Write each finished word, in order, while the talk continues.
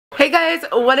Hey guys,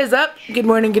 what is up? Good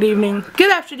morning, good evening,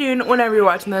 good afternoon, whenever you're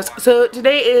watching this. So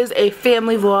today is a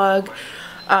family vlog.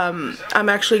 I'm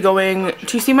actually going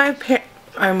to see my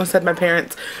I almost said my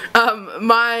parents.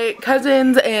 My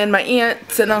cousins and my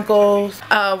aunts and uncles.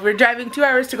 We're driving 2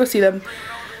 hours to go see them.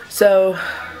 So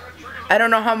I don't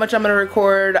know how much I'm gonna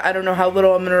record. I don't know how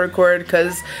little I'm gonna record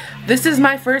because this is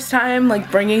my first time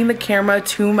like bringing the camera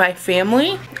to my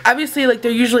family. Obviously, like,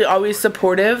 they're usually always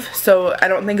supportive, so I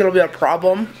don't think it'll be a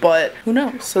problem, but who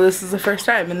knows? So this is the first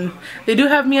time, and they do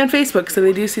have me on Facebook, so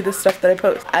they do see the stuff that I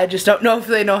post. I just don't know if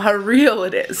they know how real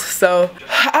it is. So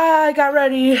I got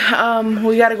ready.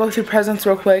 We gotta go through presents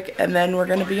real quick, and then we're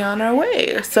gonna be on our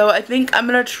way. So I think I'm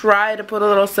gonna try to put a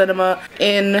little cinema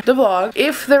in the vlog.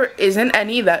 If there isn't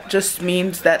any, that just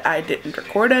means that I didn't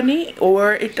record any,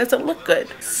 or it doesn't look good.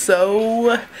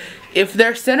 So if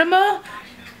there's cinema,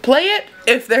 play it.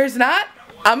 If there's not,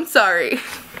 I'm sorry.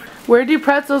 Where do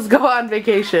pretzels go on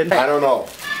vacation? I don't know.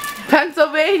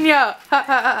 Pennsylvania.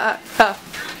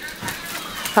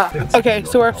 Okay,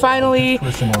 so we're finally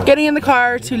getting in the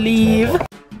car to leave.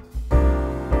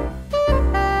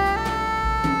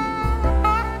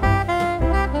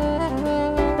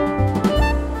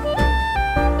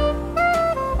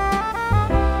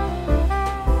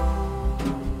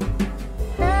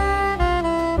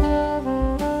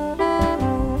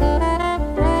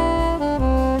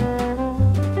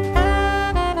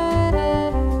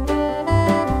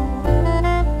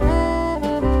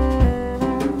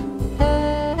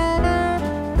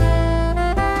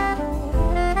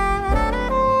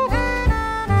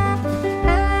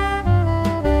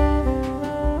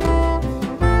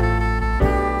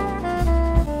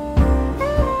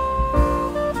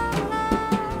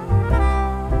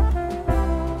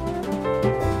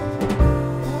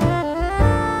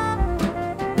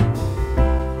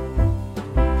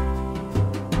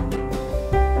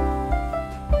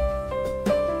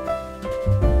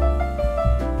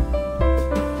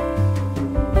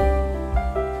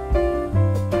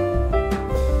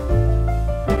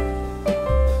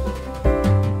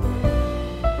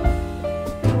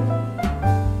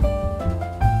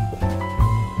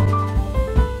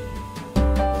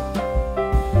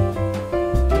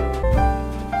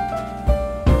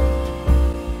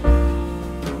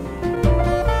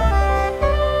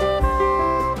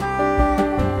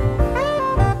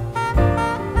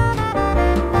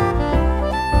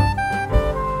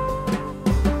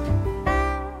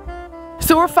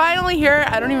 So we're finally here.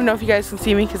 I don't even know if you guys can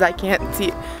see me because I can't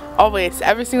see always.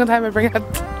 Every single time I bring it up.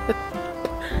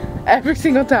 Every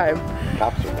single time.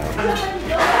 Cops are down.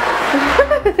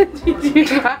 Did you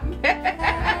like it?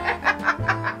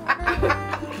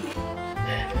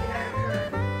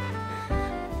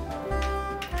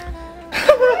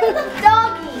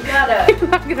 Doggy! Got it. I'm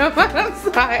not gonna run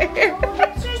outside.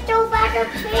 Just go back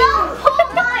up to Don't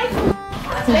hold my...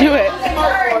 Do it.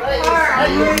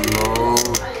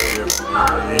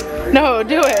 No,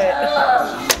 do it.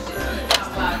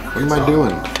 What am I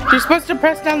doing? You're supposed to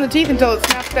press down the teeth until it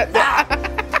snaps that.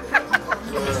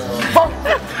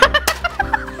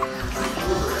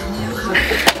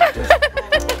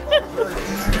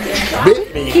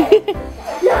 Bit me.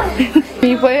 Can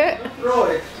you play it?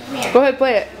 Go ahead,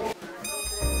 play it.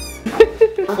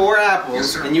 4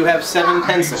 apples and you have 7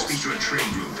 pencils.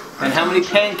 And how many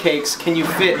pancakes can you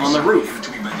fit on the roof?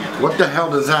 What the hell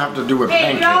does that have to do with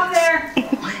pancakes?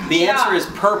 The answer is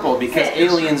purple because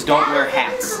aliens don't wear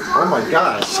hats. Oh my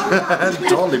gosh. That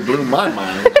totally blew my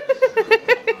mind.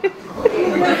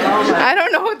 I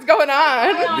don't know what's going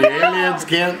on. The aliens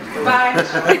can't. So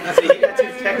you got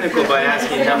too technical by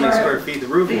asking how many square feet the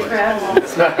roof was.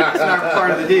 That's not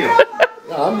part of the deal.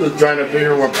 I'm just trying to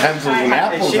figure what pencils and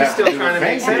apples And she's have still to do trying with to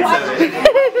make pancakes. sense of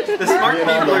it. The smart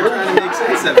people are trying to make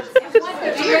sense of it.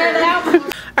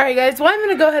 Alright guys, well I'm going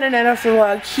to go ahead and end off the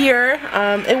vlog here.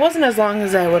 It wasn't as long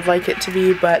as I would like it to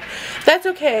be, but that's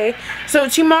okay. So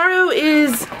tomorrow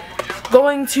is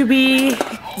going to be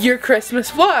your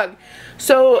Christmas vlog.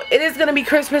 So it is going to be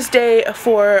Christmas Day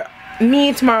for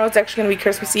me. Tomorrow it's actually going to be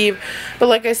Christmas Eve. But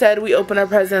like I said, we open our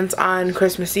presents on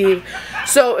Christmas Eve.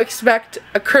 So expect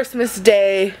a Christmas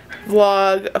Day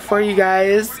vlog for you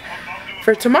guys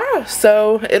for tomorrow.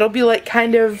 So it'll be like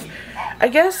kind of, I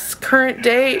guess, current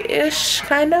day-ish,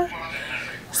 kind of.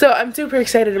 So I'm super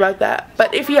excited about that.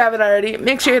 But if you haven't already,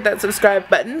 make sure you hit that subscribe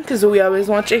button because we always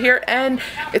want you here and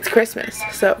it's Christmas.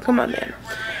 So come on, man.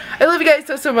 I love you guys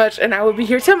so, so much, and I will be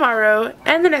here tomorrow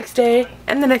and the next day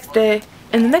and the next day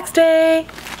and the next day.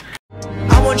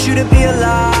 I want you to be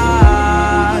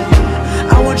alive.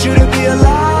 I want you to be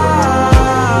alive.